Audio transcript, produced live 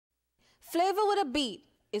Flavor with a Beat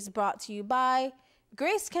is brought to you by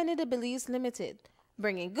Grace Kennedy Belize Limited,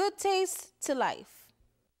 bringing good taste to life.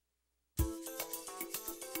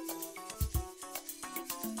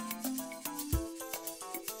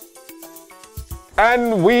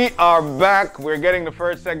 And we are back. We're getting the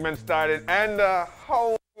first segment started. And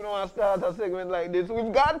how you want to start a segment like this?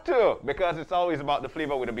 We've got to, because it's always about the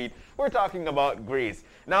flavor with a beat. We're talking about Greece.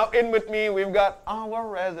 Now, in with me, we've got our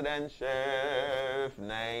resident chef,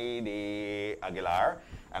 Naidi Aguilar.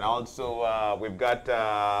 And also, we've got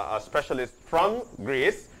a specialist from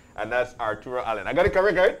Greece, and that's Arturo Allen. I got it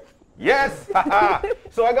correct, right? Yes!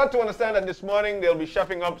 So I got to understand that this morning they'll be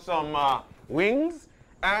chefing up some wings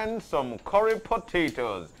and some curry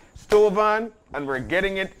potatoes. Stove on, and we're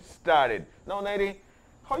getting it started. Now, Naidi,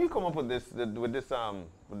 how you come up with this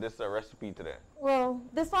recipe today? Well,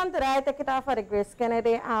 this one today I take it off of the Grace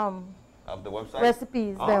Kennedy Of the website?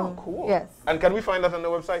 recipes. Oh, cool. Yes. And can we find that on the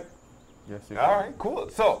website? Yes, you All right, cool.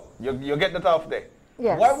 So you get that off there.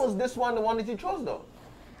 Yes. Why was this one the one that you chose, though?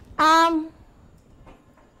 I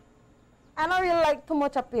don't really like too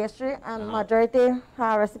much of pastry, and majority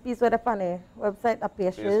recipes were up on the website of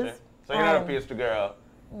pastries. Pastry. So you're not a pastry girl.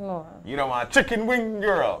 No. You don't want a chicken wing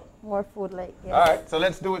girl. More food like. Yes. All right, so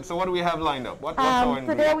let's do it. So what do we have lined up? What's our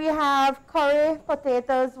Today ingredient? we have curry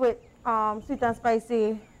potatoes with sweet and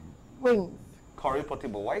spicy wings. Curry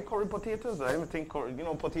potato. Why curry potatoes? I don't think curry,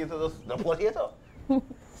 potatoes. The potato.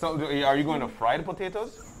 So are you going to fry the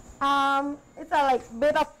potatoes? It's a like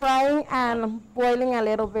bit of frying and boiling a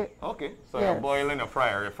little bit. Okay, so Yes. you're boiling a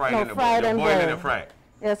fry, or you're frying No, in the fried boil. You're and boiling boiled. a fry.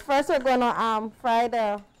 Yes, first we're gonna fry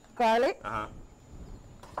the garlic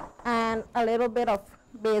and a little bit of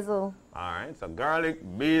basil. All right, so garlic,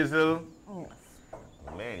 basil. Yes.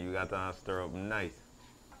 Man, you got to stir up nice.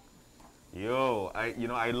 Yo,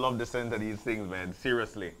 I love the scent of these things, man.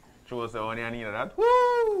 Seriously. Throw us the onion into that.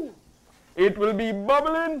 Woo! It will be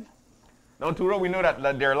bubbling. Now, Turo, we know that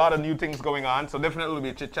there are a lot of new things going on, so definitely we'll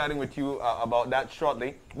be chit-chatting with you about that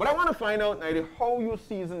shortly. But I want to find out, Naidi, how you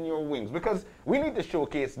season your wings, because we need to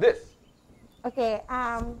showcase this. Okay,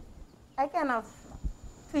 I kind of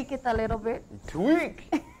tweak it a little bit.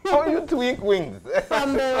 Tweak? How you tweak wings?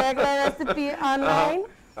 From the regular recipe online.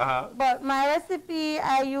 But my recipe,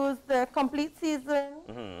 I use the complete season,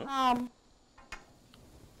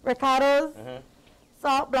 ricotta's,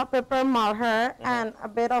 salt, black pepper, malheur, and a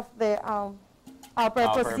bit of the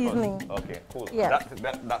all-purpose seasoning. Okay, cool. Yeah. That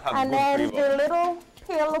has And good then flavor. the little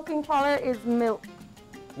pale-looking color is milk,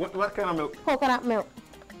 What kind of milk? coconut milk.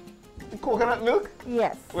 Coconut milk?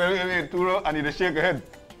 Yes. Wait, Turo, I need to shake your head.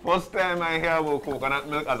 First time I hear about coconut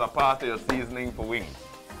milk as a part of your seasoning for wings.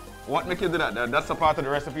 What make you do that? That's a part of the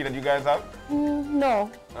recipe that you guys have? No.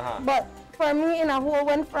 But for me, in a whole,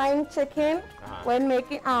 when frying chicken, when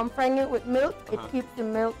making frying it with milk, it keeps the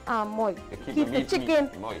milk moist. It keeps keeps the the chicken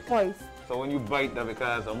moist. So when you bite that,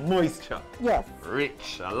 because of moisture. Yes.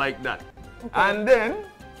 Rich. I like that. Okay. And then,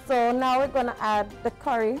 So now we're gonna add the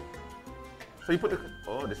curry. so you put the,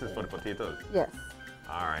 oh, this is for the potatoes. Yes.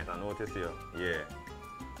 All right, I notice here. Yeah.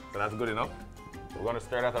 So that's good enough. We're gonna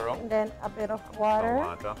stir that around. And then a bit of water. Some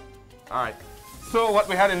water. All right. So what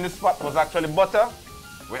we had in this pot was actually butter.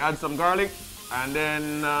 We add some garlic, and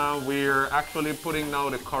then we're actually putting now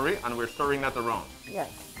the curry, and we're stirring that around. Yes.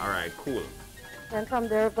 All right, cool. Then from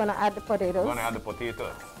there, we're gonna add the potatoes. We're gonna add the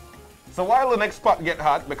potatoes. So while the next pot get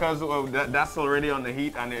hot, because that's already on the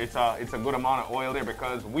heat, and it's a good amount of oil there,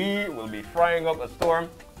 because we will be frying up a storm.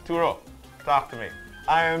 Turo, talk to me.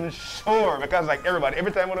 I am sure, because like everybody,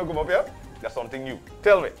 every time when I come up here, there's something new.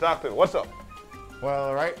 Tell me, talk to me, what's up?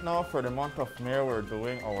 Well, right now for the month of May, we're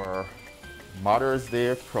doing our Mother's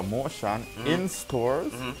Day promotion in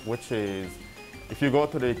stores, which is, if you go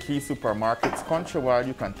to the key supermarkets countrywide,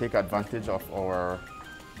 you can take advantage of our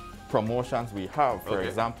promotions we have. For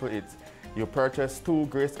example, it's you purchase 2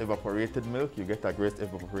 Grace evaporated milk, you get a Grace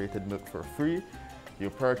evaporated milk for free. You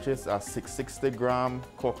purchase a 660 gram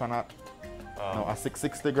coconut, a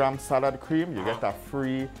 660 gram salad cream, you get a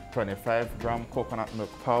free 25 gram coconut milk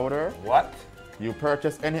powder. What? You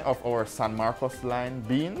purchase any of our San Marcos line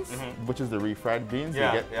beans, which is the refried beans, you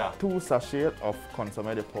get 2 sachets of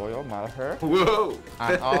consommé de pollo, malheur. Whoa!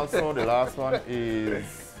 And also the last one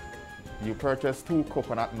is you purchase 2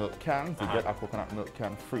 coconut milk cans, you get a coconut milk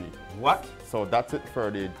can free. What? So that's it for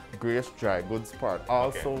the Grace dry goods part.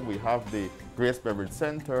 Also, we have the Grace Beverage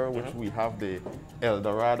Center, which we have the El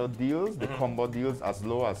Dorado deals, the combo deals as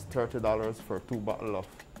low as $30 for 2 bottles of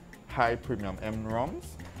high premium M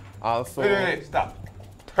rums. Also, Wait, stop.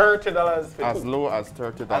 $30 for As two. low as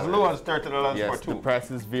 $30. As low as $30 yes, for two. the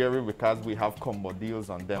prices vary because we have combo deals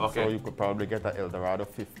on them. Okay. So you could probably get an Eldorado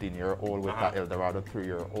 15-year-old with an Eldorado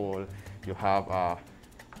 3-year-old. You have a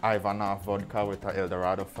Ivanov vodka with an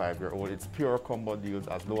Eldorado 5-year-old. It's pure combo deals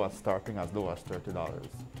starting as low as $30.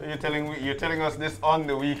 So you're telling us this on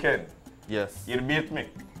the weekend? Yes. You beat me.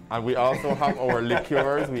 And we also have our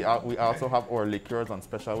liqueurs. We also have our liqueurs on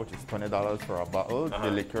special, which is $20 for a bottle.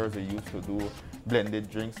 The liqueurs we use to do blended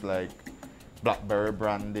drinks like blackberry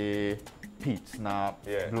brandy, peach snap,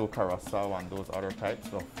 blue curacao, and those other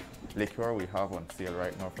types of liqueur we have on sale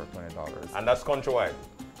right now for $20. And that's countrywide?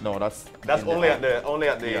 No, that's only at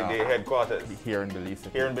the headquarters. Here in Belize City.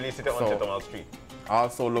 Here in Belize City on Chetamal Street.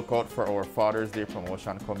 Also look out for our Father's Day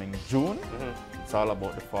promotion coming June. It's all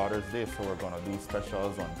about the Father's Day, so we're gonna do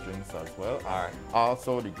specials on drinks as well. All right.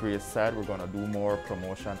 Also, the Grace side, we're gonna do more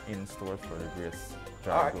promotion in stores for the Grace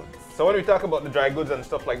dry goods. So when we talk about the dry goods and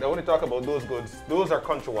stuff like that, when we talk about those goods, those are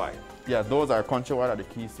countrywide. Yeah, those are countrywide at the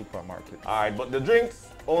key supermarket. All right, but the drinks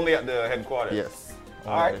only at the headquarters. Yes.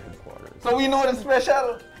 All right. At the headquarters. So we know the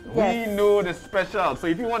special. Yes. We know the special. So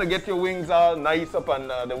if you want to get your wings all nice up on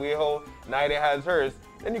the way how Naida has hers,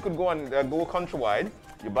 then you could go and go countrywide.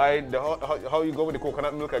 You buy the how you go with the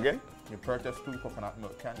coconut milk again? You purchase 2 coconut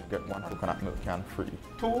milk cans, you get 1 coconut milk can free.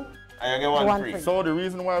 2 and you get one free. So the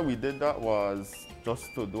reason why we did that was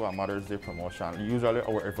just to do a Mother's Day promotion. Usually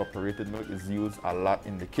our evaporated milk is used a lot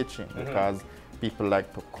in the kitchen because people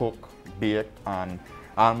like to cook, bake, and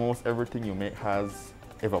almost everything you make has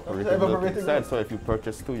evaporated milk inside. So if you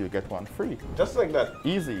purchase 2, you get 1 free. Just like that.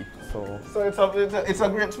 Easy. So it's a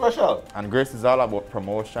great special. And Grace is all about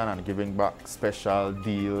promotion and giving back special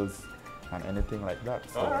deals and anything like that.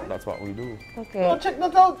 So that's what we do. Okay. Well, check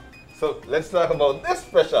that out. So let's talk about this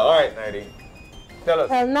special. All right, Naidi. Tell us.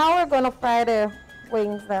 Well, now we're gonna fry the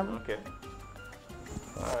wings them. Okay.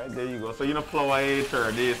 All right, there you go. So you know Flava it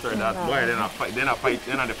or this or that. Boy, they're not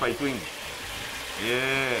the fight wings.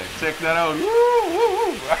 Yeah, check that out. Woo, woo,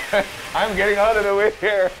 woo. I'm getting out of the way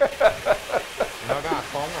here. You're not gonna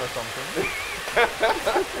come or something?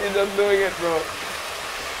 You're just doing it, bro.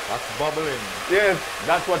 That's bubbling. Yes,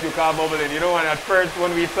 that's what you call bubbling. You know, and at first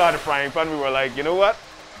when we saw the frying pan, we were like, you know what?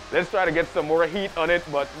 Let's try to get some more heat on it,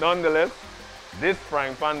 but nonetheless, this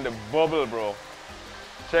frying pan, the bubble, bro.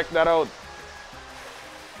 Check that out.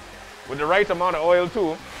 With the right amount of oil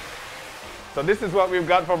too. So this is what we've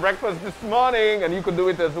got for breakfast this morning, and you could do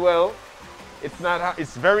it as well.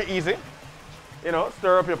 It's very easy. You know,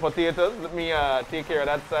 stir up your potatoes. Let me take care of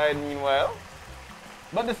that side meanwhile.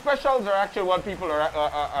 But the specials are actually what people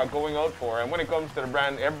are going out for. And when it comes to the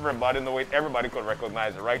brand, everybody know it. Everybody could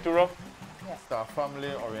recognize it, right, Turo? It's a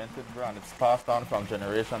family-oriented brand. It's passed on from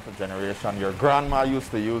generation to generation. Your grandma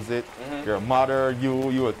used to use it. Your mother, you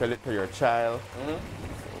will tell it to your child.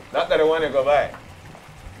 That's the one you go buy.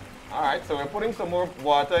 All right, so we're putting some more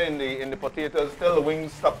water in the potatoes. Till the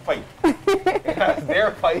wings stop fighting. Yes,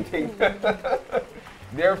 they're fighting.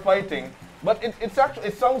 They're fighting. But it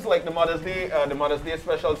sounds like the Mother's Day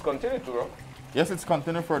specials continue, Turo. Yes, it's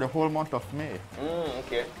continued for the whole month of May.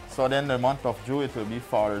 Okay. So then the month of June it will be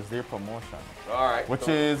Father's Day promotion. All right. Which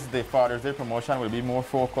is the Father's Day promotion will be more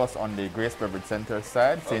focused on the Grace Beverage Center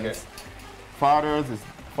side, since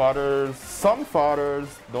some fathers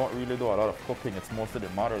don't really do a lot of cooking. It's mostly the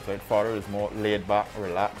mothers, right? Father is more laid back,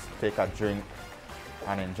 relaxed, take a drink,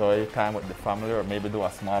 and enjoy time with the family, or maybe do a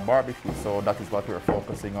small barbecue. So that is what we're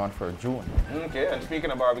focusing on for June. Okay, and speaking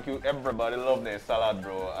of barbecue, everybody loves their salad,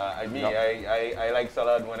 bro. I like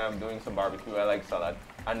salad when I'm doing some barbecue. I like salad.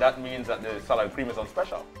 And that means that the salad cream is on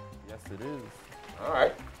special. Yes, it is. All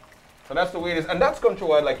right. So that's the way it is. And that's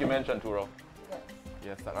countrywide, like you mentioned, Turo.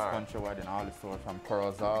 Yes, that's countrywide in all the stores, from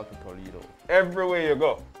Corozal to Toledo. Everywhere you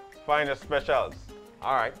go, find the specials.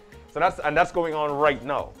 All right. So that's going on right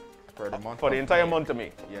now. For the month. For the entire month of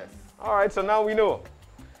May. Yes. All right. So now we know.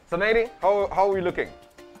 So Naidi, how are we looking?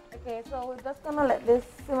 Okay, so we're just gonna let this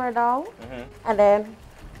simmer down, and then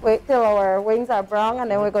wait till our wings are brown, and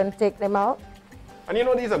then we're gonna take them out. And you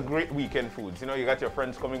know, these are great weekend foods. You know, you got your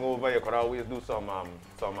friends coming over. You could always do some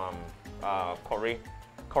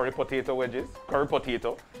curry potato wedges, curry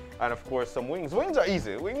potato, and of course some wings. Wings are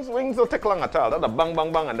easy. Wings don't take long at all. That's a bang, bang,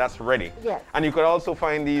 bang, and that's ready. Yes. And you could also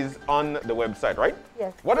find these on the website, right?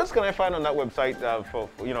 Yes. What else can I find on that website for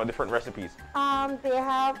different recipes? They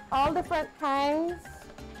have all different kinds.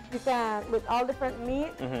 You can with all different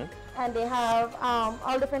meat, and they have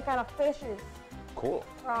all different kind of fishes. Cool.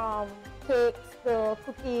 From cakes to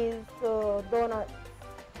cookies to donuts.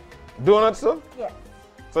 Donuts, too? Yes.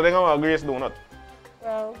 So they're going to Grace donut.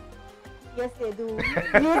 Well, Yes, they do.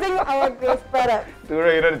 Using our Grace product.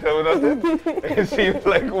 Tura, you don't tell me nothing. It seems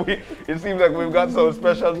like we've got some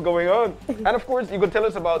specials going on. And of course, you could tell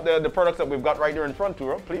us about the products that we've got right here in front,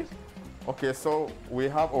 Tura, please. Okay, so we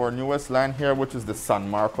have our newest line here, which is the San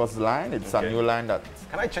Marcos line. It's a new line that.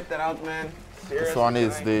 Can I check that out, man? Seriously, This one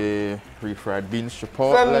is the refried beans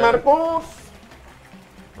chipotle. San Marcos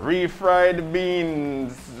refried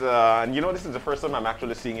beans. And you know, this is the first time I'm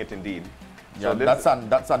actually seeing it indeed. Yeah, So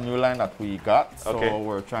that's a new line that we got. So Okay.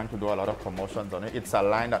 we're trying to do a lot of promotions on it. It's a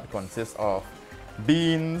line that consists of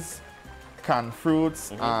beans, canned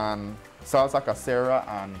fruits, and salsa casera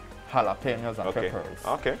and jalapenos and peppers.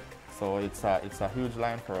 Okay. So it's a huge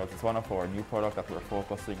line for us. It's one of our new products that we're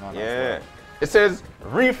focusing on as Yeah. well. It says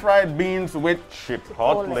refried beans with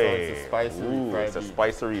chipotle. So it's a spicy refried It's a bean.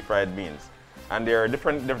 spicy refried beans. And there are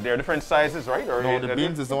different sizes, right? Or No, the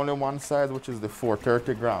beans is only one size, which is the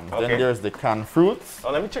 430 grams. Okay. Then there's the canned fruits,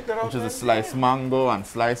 Oh, let me check that out. which is man. the sliced mango and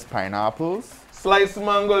sliced pineapples. Sliced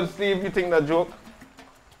mangoes, see if you think that joke.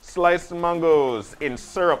 Sliced mangoes in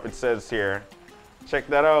syrup, it says here. Check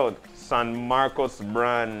that out. San Marcos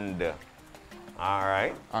brand. All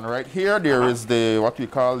right. And right here, there is the what we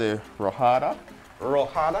call the rojada.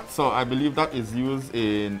 Rojada. So I believe that is used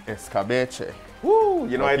in escabeche. Woo!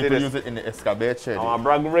 You know, I did People this. use it in the escabeche. I want to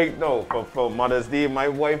brag right now for Mother's Day. My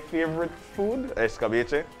wife's favorite food,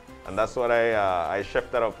 escabeche. And that's what I chefed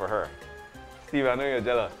that up for her. Steve, I know you're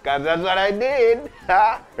jealous. Because that's what I did.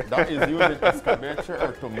 That is used in escabeche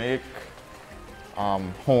or to make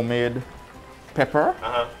homemade pepper,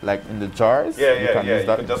 like in the jars. Yeah, You can use You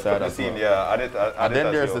that could just put inside the as scene. well. Yeah, add And it then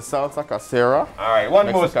as there's you- the salsa casera. All right,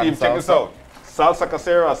 one more, Mexican Steve. Check this salsa. out. Salsa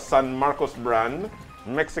casera, San Marcos brand,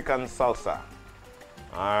 Mexican salsa.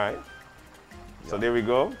 All right. So there we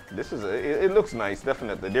go. This is it looks nice,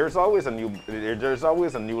 definitely. There's always a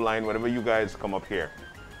new line whenever you guys come up here.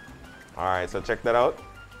 All right, so check that out.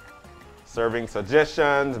 Serving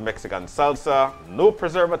suggestions, Mexican salsa, no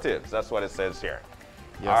preservatives. That's what it says here.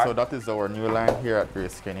 Yeah, All so right. that is our new line here at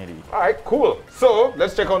Grace Kennedy. All right, cool. So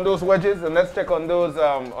let's check on those wedges and let's check on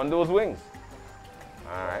those wings.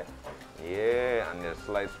 All right. Yeah, and they're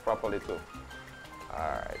sliced properly too. All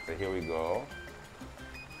right, so here we go.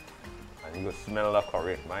 And you can smell the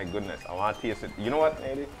curry. My goodness, I want to taste it. You know what,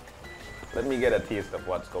 Eddie? Let me get a taste of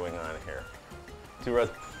what's going on here. Tura,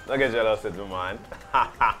 don't get jealous of me, man.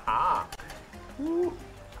 Ha ha ha. Woo.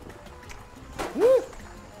 Woo.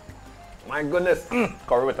 My goodness,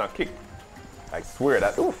 curry with a kick. I swear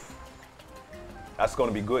that, oof. That's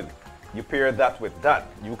gonna be good. You pair that with that,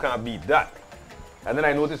 you can't beat that. And then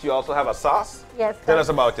I noticed you also have a sauce. Yes. Tell us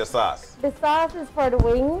about your sauce. The sauce is for the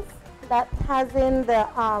wings. That has in the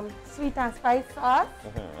sweet and spice sauce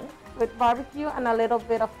with barbecue and a little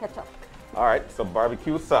bit of ketchup. All right, so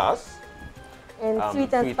barbecue sauce, And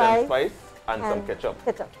sweet and spice. and some ketchup.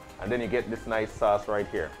 Ketchup. And then you get this nice sauce right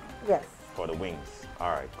here Yes. for the wings.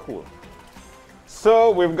 All right, cool.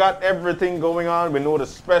 So we've got everything going on. We know the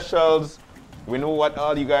specials. We know what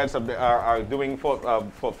all you guys are doing for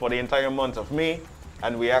the entire month of May.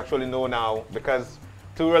 And we actually know now, because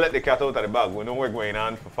to let the cat out of the bag, we know we're going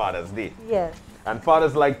on for Father's Day. Yes. And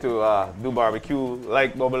fathers like to do barbecue,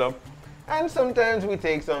 like bubble up. And sometimes we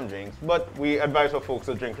take some drinks, but we advise our folks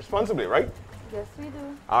to drink responsibly, right? Yes, we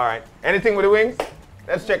do. All right. Anything with the wings?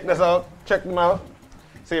 Let's check this out. Check them out.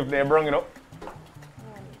 See if they're bringing up.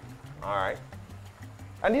 All right.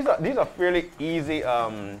 And these are fairly easy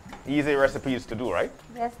easy recipes to do, right?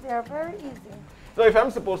 Yes, they are very easy. So if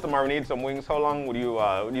I'm supposed to marinate some wings, how long would you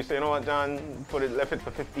say, you know what, John, left it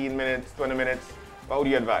for 15 minutes, 20 minutes? What would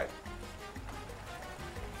you advise?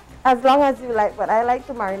 As long as you like, but I like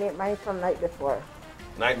to marinate mine from night before.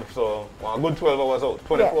 Night before, well, a good 12 hours out,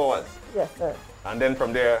 24 hours. Yes, sir. And then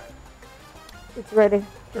from there, It's ready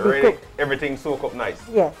to be ready, cooked. everything soak up nice.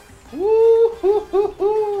 Yes.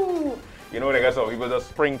 Woo-hoo-hoo-hoo. You know, they got some people just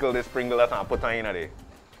sprinkle this, sprinkle that, and put on in there.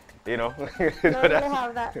 You know? Don't really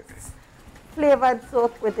have that flavored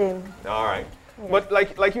soap within. All right. Yeah. But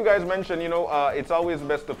like you guys mentioned, you know, it's always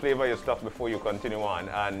best to flavor your stuff before you continue on,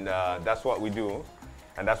 and that's what we do,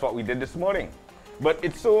 and that's what we did this morning. But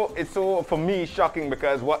it's so for me shocking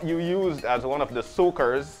because what you used as one of the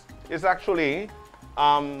soakers is actually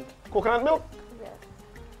coconut milk. Yes.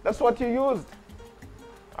 That's what you used.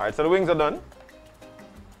 All right, so the wings are done.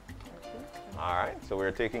 All right, so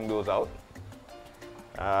we're taking those out.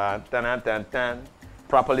 Tan.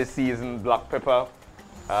 Properly seasoned black pepper,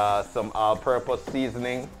 some all-purpose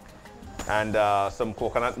seasoning, and some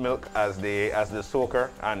coconut milk as the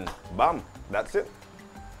soaker, and bam, that's it.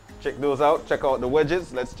 Check those out. Check out the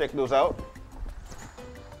wedges. Let's check those out.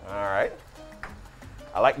 All right.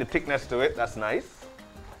 I like the thickness to it. That's nice.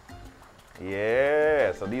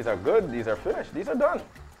 Yeah, so these are good. These are finished. These are done.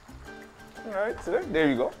 All right, so there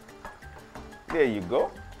you go. There you go.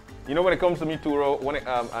 You know, when it comes to me too, when it,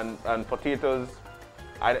 and potatoes,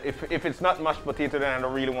 if it's not mashed potato, then I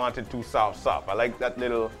don't really want it too soft. I like that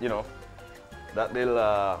little, you know, that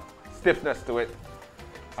little stiffness to it.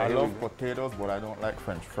 So I love potatoes, but I don't like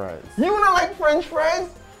French fries. You don't like French fries?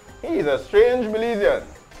 He's a strange Belizean.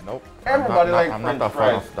 Nope. Everybody likes I'm French not a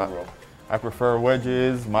fries. fan of that. Bro. I prefer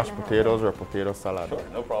wedges, mashed potatoes, or potato salad. Sure,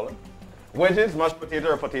 no problem. Wedges, mashed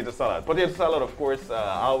potato, or potato salad. Potato salad, of course,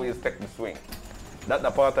 always take the swing. That's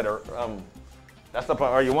the part of the, that's the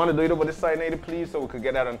part, or you want to do it over this side, Nady, please, so we could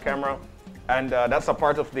get that on camera. And that's a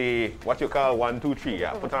part of the, what you call 1, 2, 3,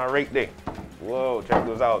 yeah, put on right there. Whoa, check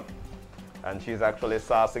those out. And she's actually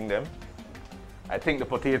saucing them. I think the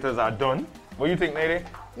potatoes are done. What do you think, Nady?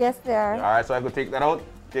 Yes, they are. All right, so I could take that out,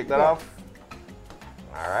 take that off.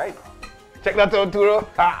 All right. Check that out, Turo.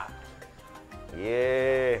 Ha!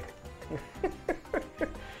 Yeah.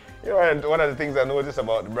 You know, and one of the things I noticed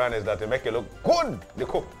about the brand is that they make you look good. They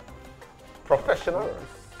cook professional.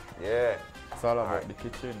 Yeah. It's all about the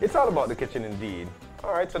kitchen. It's all about the kitchen indeed.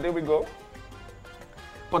 All right, so there we go.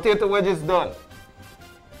 Potato wedges done.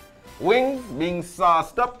 Wings being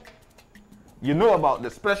sauced up. You know about the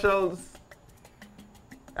specials.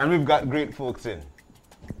 And we've got great folks in.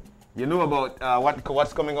 You know about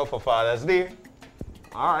what's coming up for Father's Day.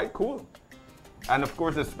 All right, cool. And of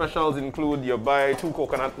course, the specials include you buy 2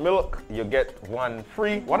 coconut milk, you get 1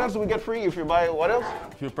 free. What else do we get free if you buy, what else?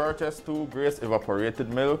 If you purchase 2 Grace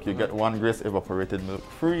evaporated milk, you get 1 Grace evaporated milk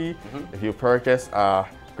free. If you purchase a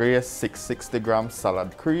Grace 660 gram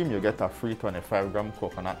salad cream, you get a free 25 gram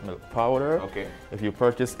coconut milk powder. Okay. If you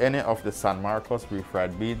purchase any of the San Marcos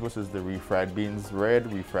refried beans, which is the refried beans red,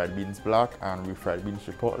 refried beans black, and refried beans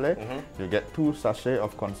chipotle, you get 2 sachets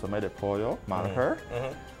of consomme de pollo, malher.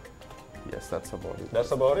 Yes, that's about it.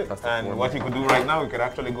 That's about it. That's And what you could do right now, you could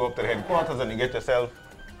actually go up to the headquarters and you get yourself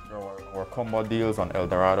our combo deals on El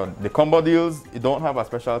Dorado. The combo deals, you don't have a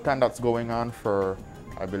special time that's going on for,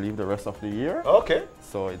 I believe, the rest of the year. Okay.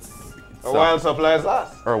 So it's while supplies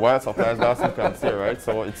last. Or while supplies last, you can say, right?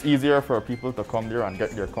 So it's easier for people to come there and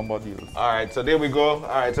get their combo deals. All right, so there we go.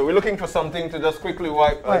 All right, so we're looking for something to just quickly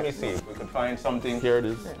wipe. Let me see if we can find something. Here it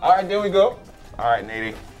is. All right, there we go. All right,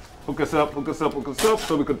 Nady. Hook us up, hook us up, hook us up,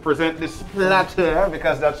 so we could present this platter,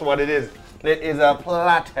 because that's what it is. It is a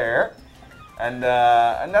platter. And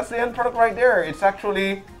that's the end product right there. It's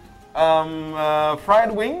actually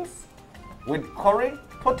fried wings with curry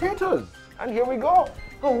potatoes. And here we go.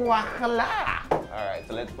 Voila. All right,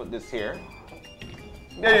 so let's put this here.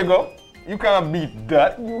 There you go. You can't beat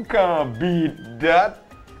that. You can't beat that.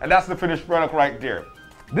 And that's the finished product right there.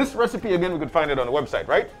 This recipe, again, we could find it on the website,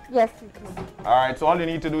 right? Yes, you can. All right, so all you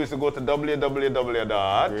need to do is to go to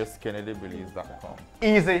GraceKennedyBelize.com.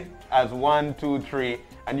 Easy as 1, 2, 3,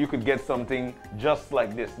 and you could get something just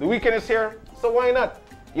like this. The weekend is here, so why not?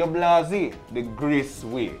 You're blasé, the Grace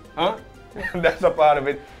way, huh? That's a part of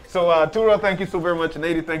it. So, Turo, thank you so very much.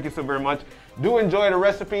 Nady, thank you so very much. Do enjoy the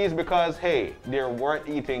recipes because, hey, they're worth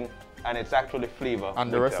eating. And it's actually Flava.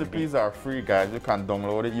 And the recipes are free, guys. You can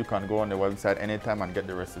download it. You can go on the website anytime and get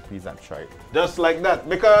the recipes and try it. Just like that.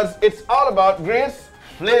 Because it's all about Grace,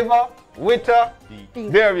 Flava, Witter.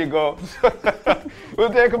 There we go.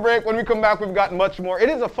 We'll take a break. When we come back, we've got much more. It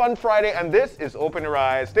is a fun Friday, and this is Open Your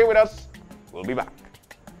Eyes. Stay with us. We'll be back.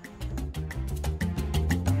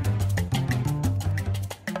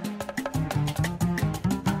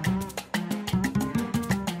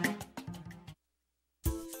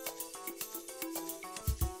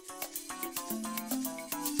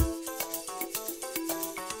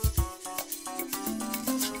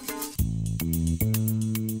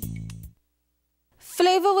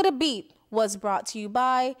 Flavor with a Beat was brought to you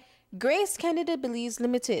by Grace Kennedy Belize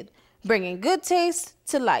Limited, bringing good taste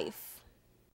to life.